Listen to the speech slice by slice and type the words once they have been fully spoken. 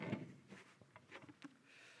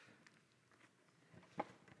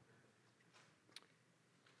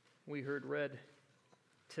we heard read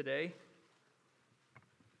today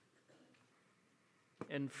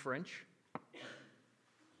in French.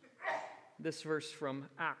 This verse from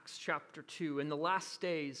Acts chapter 2. In the last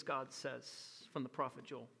days, God says, from the prophet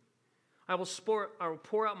Joel, I will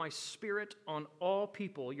pour out my spirit on all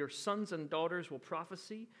people. Your sons and daughters will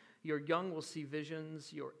prophesy. Your young will see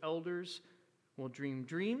visions. Your elders will dream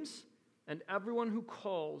dreams. And everyone who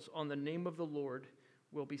calls on the name of the Lord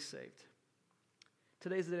will be saved.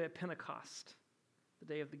 Today is the day of Pentecost,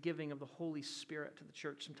 the day of the giving of the Holy Spirit to the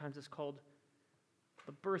church. Sometimes it's called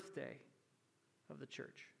the birthday of the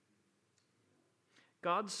church.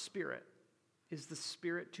 God's Spirit is the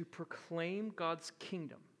Spirit to proclaim God's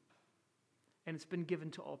kingdom, and it's been given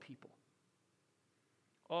to all people.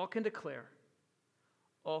 All can declare,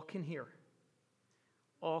 all can hear,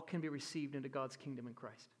 all can be received into God's kingdom in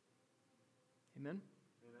Christ. Amen?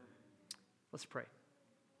 Amen. Let's pray.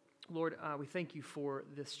 Lord, we thank you for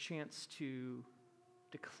this chance to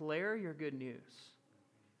declare your good news,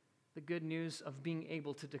 the good news of being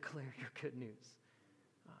able to declare your good news.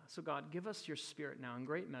 So God, give us your Spirit now in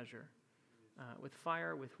great measure, with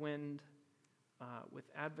fire, with wind, with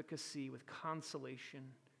advocacy, with consolation.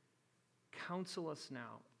 Counsel us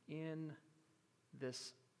now in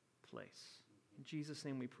this place. In Jesus'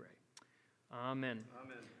 name we pray. Amen.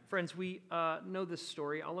 Amen. Friends, we know this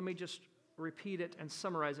story. Let me just repeat it and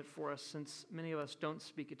summarize it for us, since many of us don't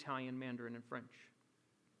speak Italian, Mandarin, and French.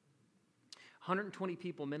 120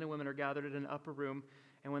 people, men and women, are gathered in an upper room,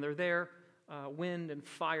 and when they're there, wind and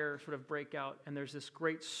fire sort of break out, and there's this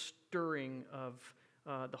great stirring of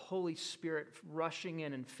the Holy Spirit rushing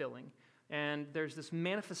in and filling. And there's this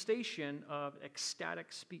manifestation of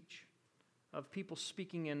ecstatic speech, of people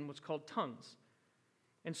speaking in what's called tongues.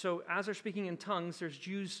 And so as they're speaking in tongues, there's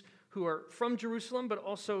Jews who are from Jerusalem, but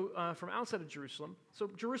also from outside of Jerusalem. So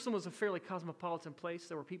Jerusalem was a fairly cosmopolitan place.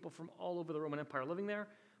 There were people from all over the Roman Empire living there,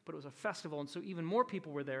 but it was a festival, and so even more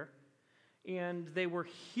people were there. And they were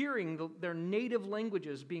hearing their native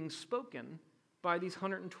languages being spoken by these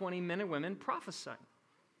 120 men and women prophesying.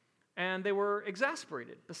 And they were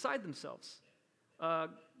exasperated, beside themselves,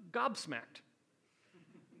 gobsmacked,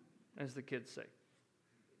 as the kids say.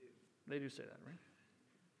 They do say that, right?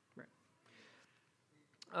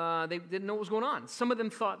 They didn't know what was going on. Some of them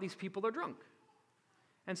thought these people are drunk.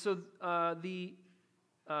 And so the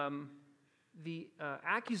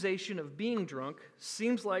accusation of being drunk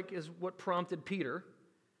seems like is what prompted Peter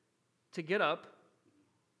to get up,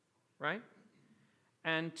 right?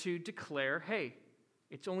 And to declare, hey,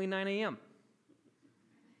 it's only 9 a.m.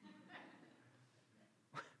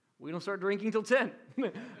 We don't start drinking till 10.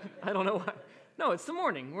 I don't know why. No, it's the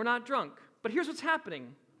morning. We're not drunk. But here's what's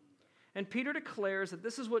happening. And Peter declares that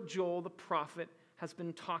this is what Joel the prophet has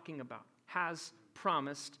been talking about, has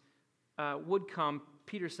promised would come.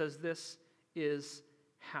 Peter says this is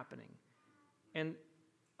happening. And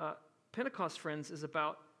Pentecost, friends, is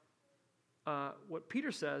about, what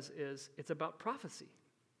Peter says is, it's about prophecy.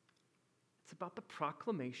 It's about the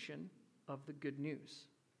proclamation of the good news.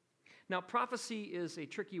 Now, prophecy is a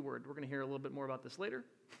tricky word. We're going to hear a little bit more about this later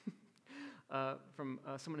from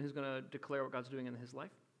someone who's going to declare what God's doing in his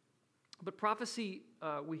life. But prophecy,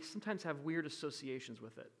 we sometimes have weird associations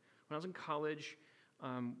with it. When I was in college,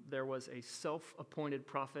 there was a self-appointed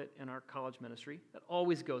prophet in our college ministry. That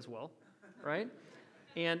always goes well, right?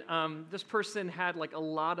 And this person had like a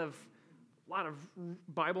lot of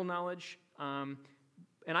Bible knowledge.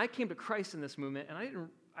 And I came to Christ in this movement, and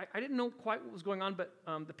I didn't know quite what was going on, but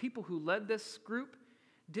the people who led this group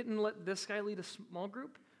didn't let this guy lead a small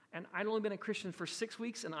group. And I'd only been a Christian for 6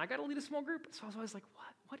 weeks, and I got to lead a small group. So I was always like,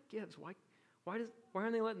 what gives? Why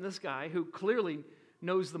aren't they letting this guy, who clearly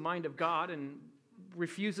knows the mind of God and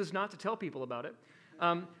refuses not to tell people about it,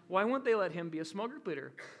 why won't they let him be a small group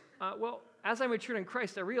leader? Well, as I matured in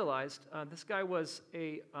Christ, I realized this guy was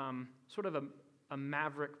a sort of a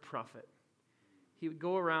maverick prophet. He would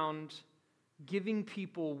go around giving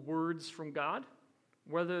people words from God,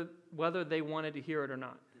 whether they wanted to hear it or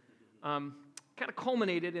not. Kind of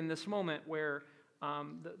culminated in this moment where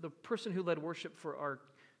the person who led worship for our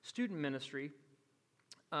student ministry,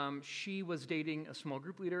 she was dating a small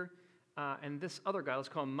group leader, and this other guy, let's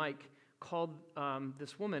call him Mike, called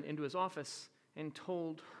this woman into his office and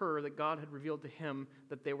told her that God had revealed to him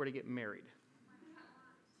that they were to get married.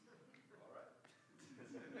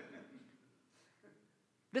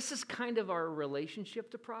 This is kind of our relationship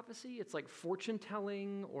to prophecy. It's like fortune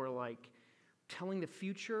telling or like telling the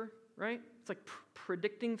future, right? It's like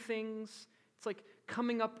predicting things. It's like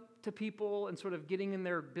coming up to people and sort of getting in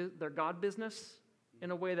their God business in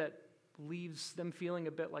a way that leaves them feeling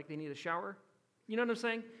a bit like they need a shower. You know what I'm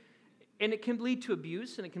saying? And it can lead to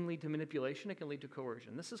abuse, and it can lead to manipulation, it can lead to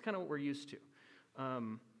coercion. This is kind of what we're used to.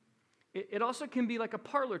 It also can be like a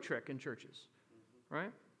parlor trick in churches,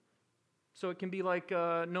 right? So it can be like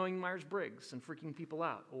knowing Myers-Briggs and freaking people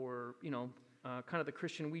out, or, kind of the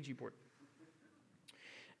Christian Ouija board.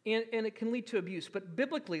 And it can lead to abuse. But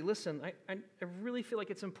biblically, listen, I really feel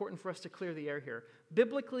like it's important for us to clear the air here.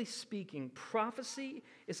 Biblically speaking, prophecy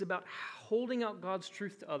is about holding out God's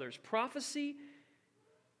truth to others. Prophecy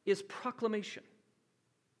is proclamation.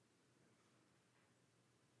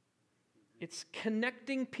 It's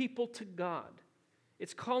connecting people to God.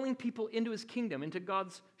 It's calling people into his kingdom, into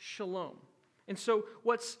God's shalom. And so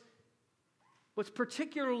what's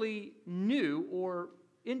particularly new or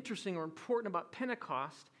interesting or important about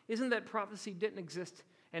Pentecost isn't that prophecy didn't exist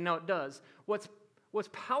and now it does. What's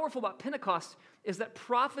powerful about Pentecost is that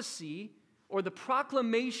prophecy, or the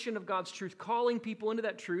proclamation of God's truth, calling people into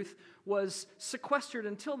that truth, was sequestered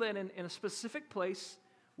until then in a specific place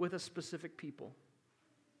with a specific people.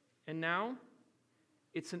 And now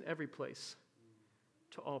it's in every place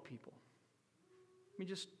to all people. Let me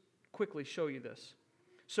just quickly show you this.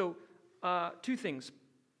 So, two things.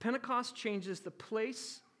 Pentecost changes the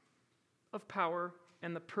place of power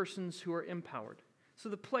and the persons who are empowered. So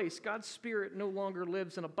the place, God's Spirit no longer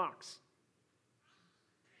lives in a box.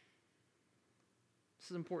 This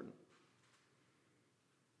is important.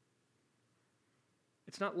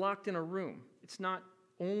 It's not locked in a room. It's not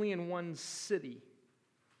only in one city,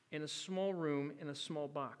 in a small room, in a small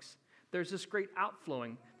box. There's this great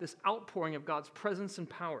outflowing, this outpouring of God's presence and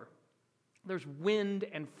power. There's wind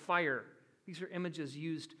and fire. These are images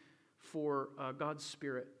used for God's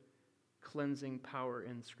Spirit cleansing power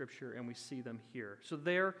in Scripture, and we see them here. So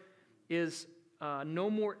there is no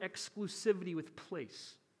more exclusivity with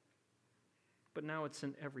place, but now it's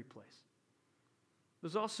in every place.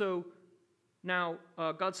 There's also now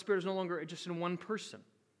God's Spirit is no longer just in one person,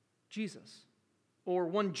 Jesus, or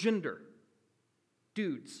one gender,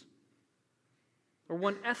 dudes, or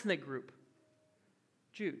one ethnic group,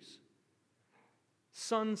 Jews.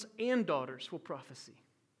 Sons and daughters will prophesy.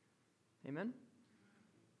 Amen?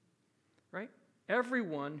 Right?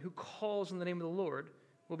 Everyone who calls in the name of the Lord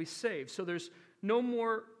will be saved. So there's no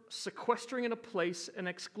more sequestering in a place and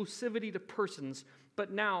exclusivity to persons,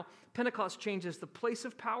 but now Pentecost changes the place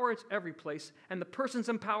of power, it's every place, and the persons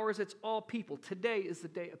and powers, it's all people. Today is the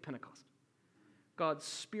day of Pentecost. God's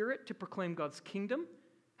Spirit to proclaim God's kingdom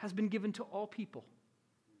has been given to all people.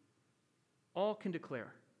 All can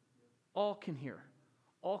declare, all can hear,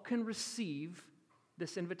 all can receive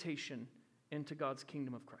this invitation into God's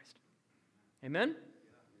kingdom of Christ. Amen?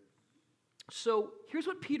 So here's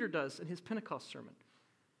what Peter does in his Pentecost sermon.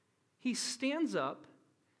 He stands up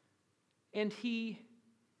and he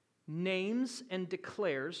names and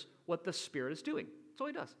declares what the Spirit is doing. That's all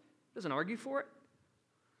he does. He doesn't argue for it.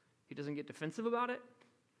 He doesn't get defensive about it.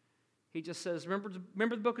 He just says, remember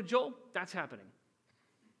the book of Joel? That's happening.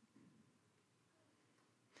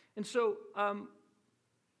 And so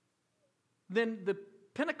then the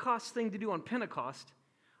Pentecost thing to do on Pentecost,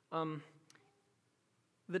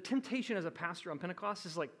 the temptation as a pastor on Pentecost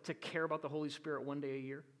is like to care about the Holy Spirit one day a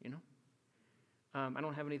year, I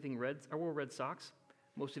don't have anything red. I wore red socks.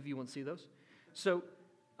 Most of you won't see those. So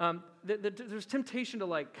there's temptation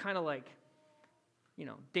to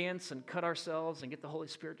dance and cut ourselves and get the Holy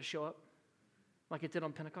Spirit to show up like it did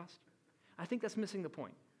on Pentecost. I think that's missing the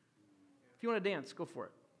point. If you want to dance, go for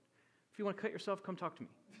it. If you want to cut yourself, come talk to me.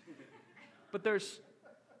 But there's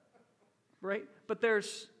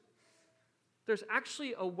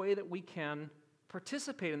actually a way that we can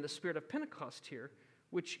participate in the spirit of Pentecost here,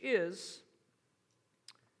 which is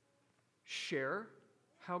share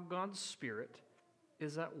how God's Spirit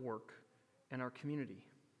is at work in our community.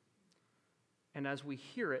 And as we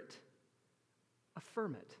hear it,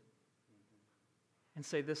 affirm it. And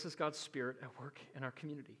say, this is God's Spirit at work in our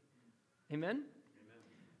community. Amen?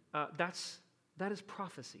 That is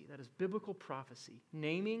prophecy. That is biblical prophecy.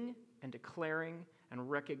 Naming and declaring and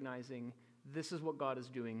recognizing this is what God is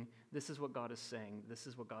doing. This is what God is saying. This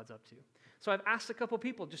is what God's up to. So I've asked a couple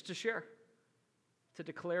people just to share, to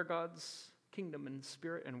declare God's kingdom and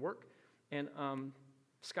spirit and work. And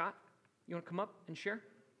Scott, you want to come up and share?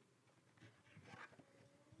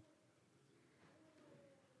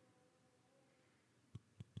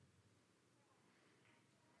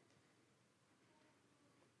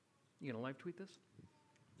 You going to live tweet this?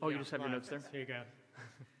 Oh, yeah, you just have your notes there? Here you go.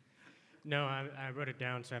 No, I wrote it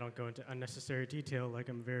down so I don't go into unnecessary detail like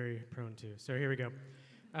I'm very prone to. So here we go.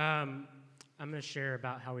 I'm going to share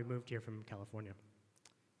about how we moved here from California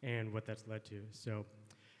and what that's led to. So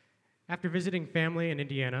after visiting family in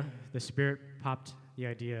Indiana, the Spirit popped the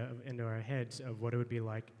idea into our heads of what it would be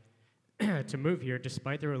like to move here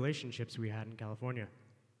despite the relationships we had in California.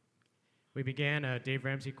 We began a Dave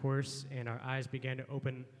Ramsey course, and our eyes began to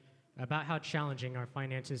open about how challenging our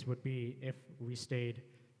finances would be if we stayed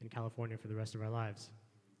in California for the rest of our lives.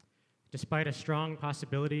 Despite a strong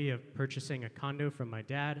possibility of purchasing a condo from my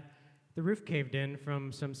dad, the roof caved in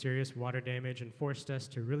from some serious water damage and forced us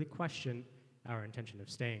to really question our intention of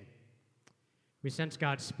staying. We sensed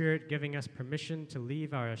God's Spirit giving us permission to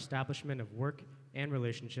leave our establishment of work and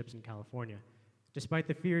relationships in California, despite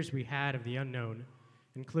the fears we had of the unknown,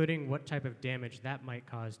 including what type of damage that might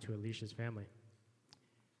cause to Alicia's family.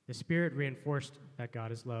 The Spirit reinforced that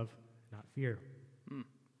God is love, not fear.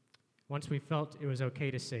 Once we felt it was okay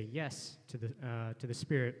to say yes to the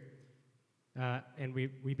Spirit, and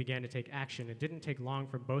we began to take action, it didn't take long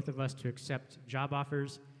for both of us to accept job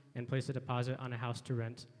offers and place a deposit on a house to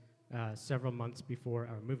rent several months before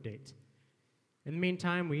our move date. In the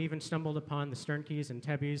meantime, we even stumbled upon the Sternkeys and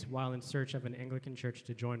Tebbys while in search of an Anglican church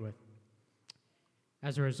to join with.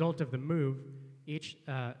 As a result of the move,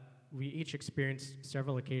 we each experienced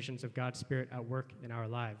several occasions of God's Spirit at work in our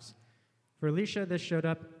lives. For Alicia, this showed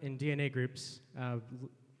up in DNA groups,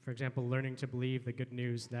 for example, learning to believe the good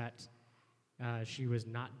news that she was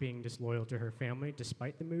not being disloyal to her family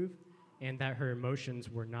despite the move, and that her emotions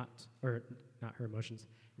were not her emotions,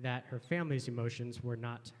 that her family's emotions were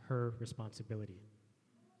not her responsibility.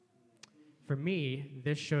 For me,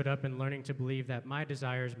 this showed up in learning to believe that my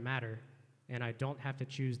desires matter, and I don't have to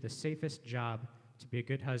choose the safest job to be a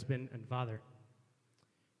good husband and father.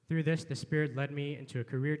 Through this, the Spirit led me into a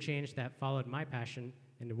career change that followed my passion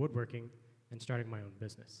into woodworking and starting my own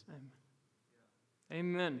business.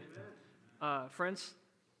 Amen. Friends,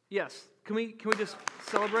 yes, can we just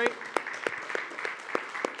celebrate?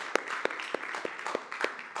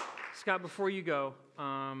 Scott, before you go,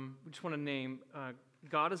 we just want to name,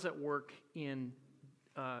 God is at work in,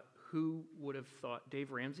 who would have thought,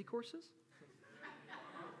 Dave Ramsey courses?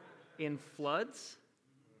 In floods,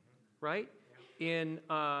 right? In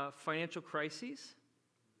financial crises,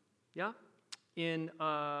 yeah? In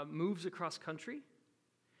moves across country,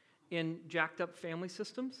 in jacked up family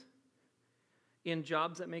systems, in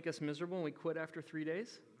jobs that make us miserable and we quit after 3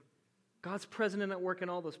 days. God's present and at work in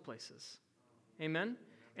all those places. Amen?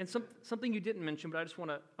 And something you didn't mention, but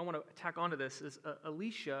I want to tack onto this, is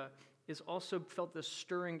Alicia is also felt this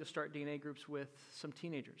stirring to start DNA groups with some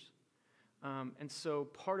teenagers. And so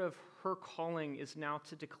part of her calling is now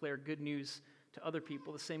to declare good news to other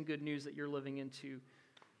people, the same good news that you're living into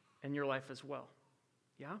in your life as well.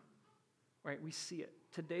 Yeah? Right, we see it.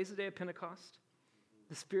 Today's the day of Pentecost.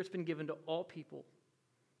 The Spirit's been given to all people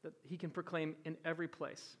that he can proclaim in every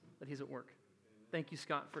place that he's at work. Thank you,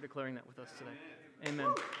 Scott, for declaring that with us today.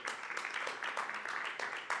 Amen.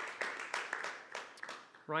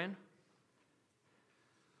 Ryan?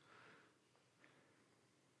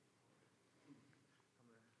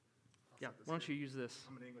 Yeah, why don't you use this?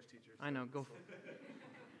 I'm an English teacher. I know, go for it.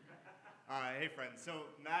 Hey, friends. So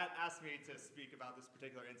Matt asked me to speak about this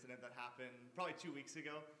particular incident that happened probably 2 weeks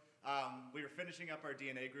ago. We were finishing up our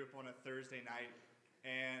DNA group on a Thursday night,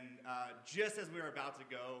 and just as we were about to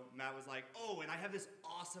go, Matt was like, oh, and I have this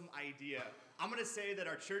awesome idea. I'm going to say that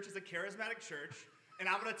our church is a charismatic church, and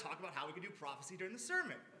I'm going to talk about how we can do prophecy during the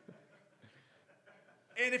sermon.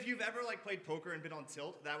 And if you've ever played poker and been on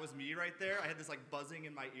tilt, that was me right there. I had this buzzing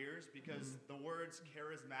in my ears because the words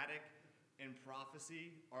charismatic and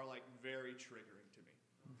prophecy are very triggering to me.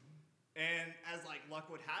 And as luck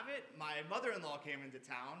would have it, my mother-in-law came into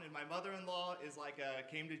town, and my mother-in-law is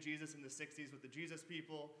came to Jesus in the 60s with the Jesus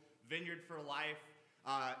people, Vineyard for Life,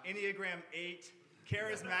 Enneagram 8,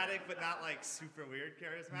 charismatic, but not super weird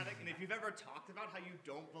charismatic. And if you've ever talked about how you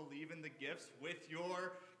don't believe in the gifts with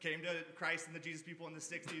your came to Christ and the Jesus people in the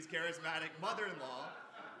 60s charismatic mother-in-law,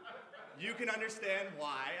 you can understand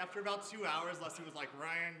why. After about 2 hours, Leslie was like,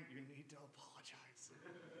 Ryan, you need to apologize.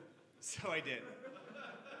 So I did.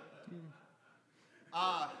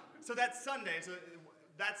 So that Sunday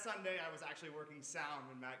I was actually working sound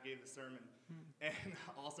when Matt gave the sermon. And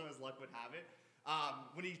also, as luck would have it,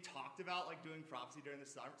 when he talked about doing prophecy during the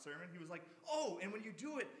sermon, he was like, oh, and when you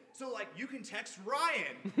do it, so you can text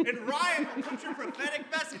Ryan, and Ryan will put your prophetic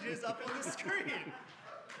messages up on the screen.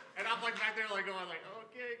 And I'm back there going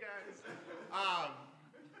okay, guys.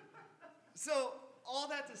 So all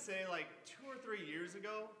that to say, 2 or 3 years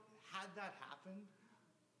ago, had that happened,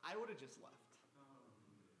 I would have just left.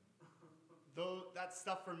 Though that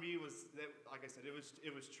stuff for me was, like I said, it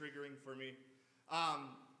was triggering for me.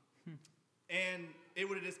 And it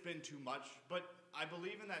would have just been too much. But I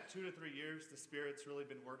believe in that 2 to 3 years, the Spirit's really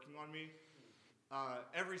been working on me.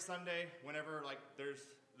 every Sunday, whenever like there's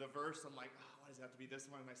the verse, I'm like, oh, why does it have to be this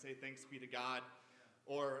one? And I say thanks be to God,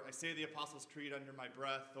 or I say the Apostles' Creed under my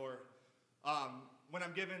breath, or when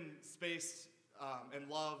I'm given space and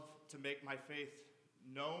love to make my faith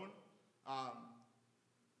known,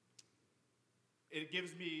 it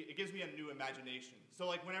gives me a new imagination. So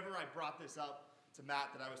like whenever I brought this up to Matt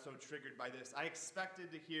that I was so triggered by this, I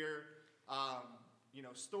expected to hear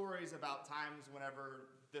stories about times whenever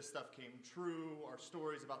this stuff came true, or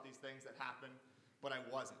stories about these things that happened, but I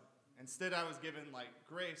wasn't. Instead, I was given like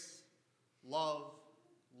grace, love,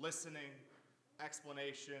 listening,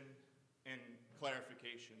 explanation, and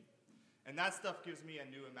clarification. And that stuff gives me a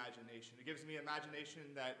new imagination. It gives me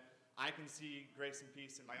imagination that I can see grace and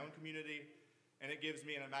peace in my own community, and it gives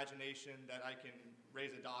me an imagination that I can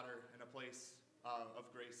raise a daughter in a place of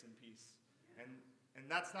grace and peace. And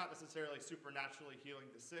that's not necessarily supernaturally healing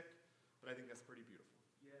the sick, but I think that's pretty beautiful.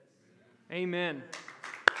 Yes. Amen.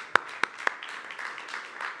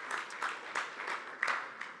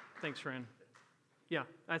 Thanks, Fran. Yeah,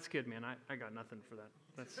 that's good, man. I got nothing for that.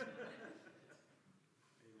 That's.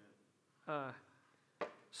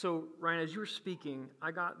 So, Ryan, as you were speaking,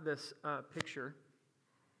 I got this picture.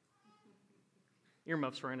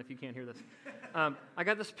 Earmuffs, Ryan, if you can't hear this. I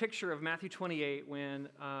got this picture of Matthew 28 when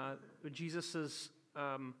Jesus is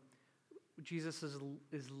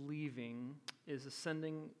leaving, is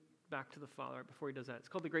ascending back to the Father right before he does that. It's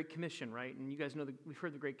called the Great Commission, right? And you guys know we've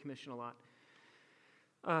heard the Great Commission a lot.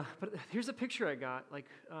 But here's a picture I got.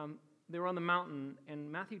 They were on the mountain,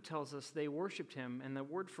 and Matthew tells us they worshipped him, and the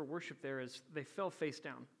word for worship there is they fell face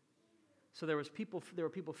down. So there were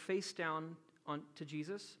people face down to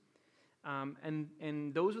Jesus,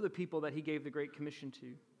 and those are the people that he gave the Great Commission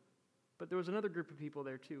to. But there was another group of people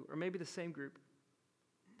there too, or maybe the same group,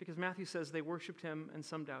 because Matthew says they worshipped him and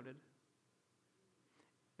some doubted.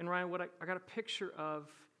 And Ryan, what I got a picture of,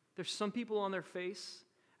 there's some people on their face,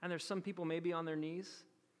 and there's some people maybe on their knees,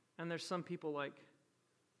 and there's some people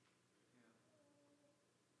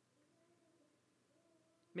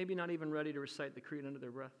maybe not even ready to recite the creed under their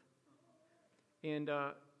breath. And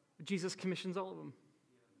Jesus commissions all of them.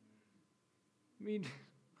 I mean,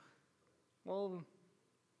 all of them.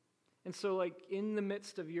 And so, in the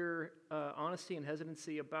midst of your honesty and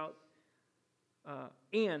hesitancy about,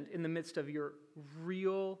 and in the midst of your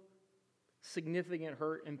real significant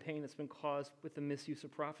hurt and pain that's been caused with the misuse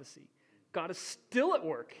of prophecy, God is still at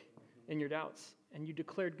work in your doubts, and you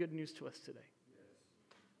declared good news to us today.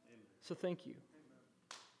 So thank you.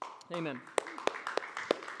 Amen.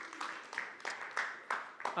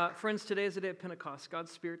 Friends, today is the day of Pentecost.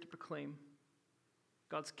 God's Spirit to proclaim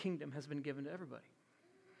God's kingdom has been given to everybody.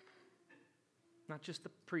 Not just the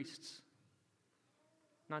priests,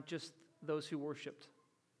 not just those who worshiped.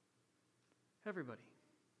 Everybody.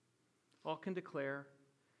 All can declare,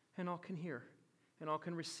 and all can hear, and all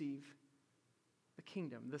can receive the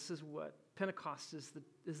kingdom. This is what Pentecost is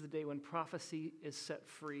the day when prophecy is set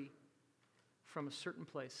free from a certain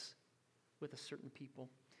place with a certain people.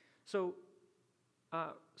 So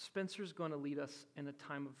Spencer's going to lead us in a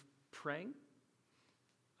time of praying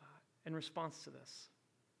in response to this.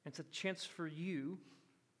 It's a chance for you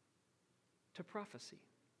to prophesy,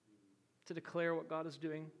 to declare what God is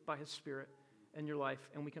doing by his Spirit in your life,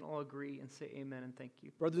 and we can all agree and say amen and thank you.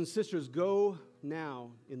 Brothers and sisters, go now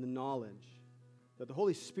in the knowledge that the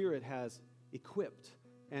Holy Spirit has equipped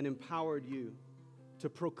and empowered you to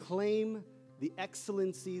proclaim the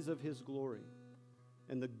excellencies of his glory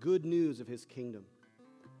and the good news of his kingdom.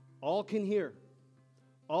 All can hear,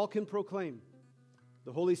 all can proclaim.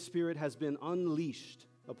 The Holy Spirit has been unleashed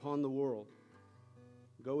upon the world.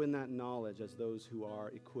 Go in that knowledge as those who are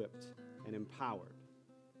equipped and empowered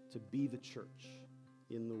to be the church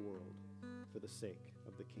in the world for the sake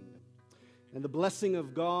of the kingdom. And the blessing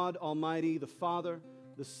of God Almighty, the Father,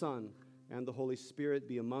 the Son, and the Holy Spirit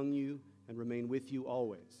be among you and remain with you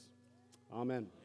always. Amen.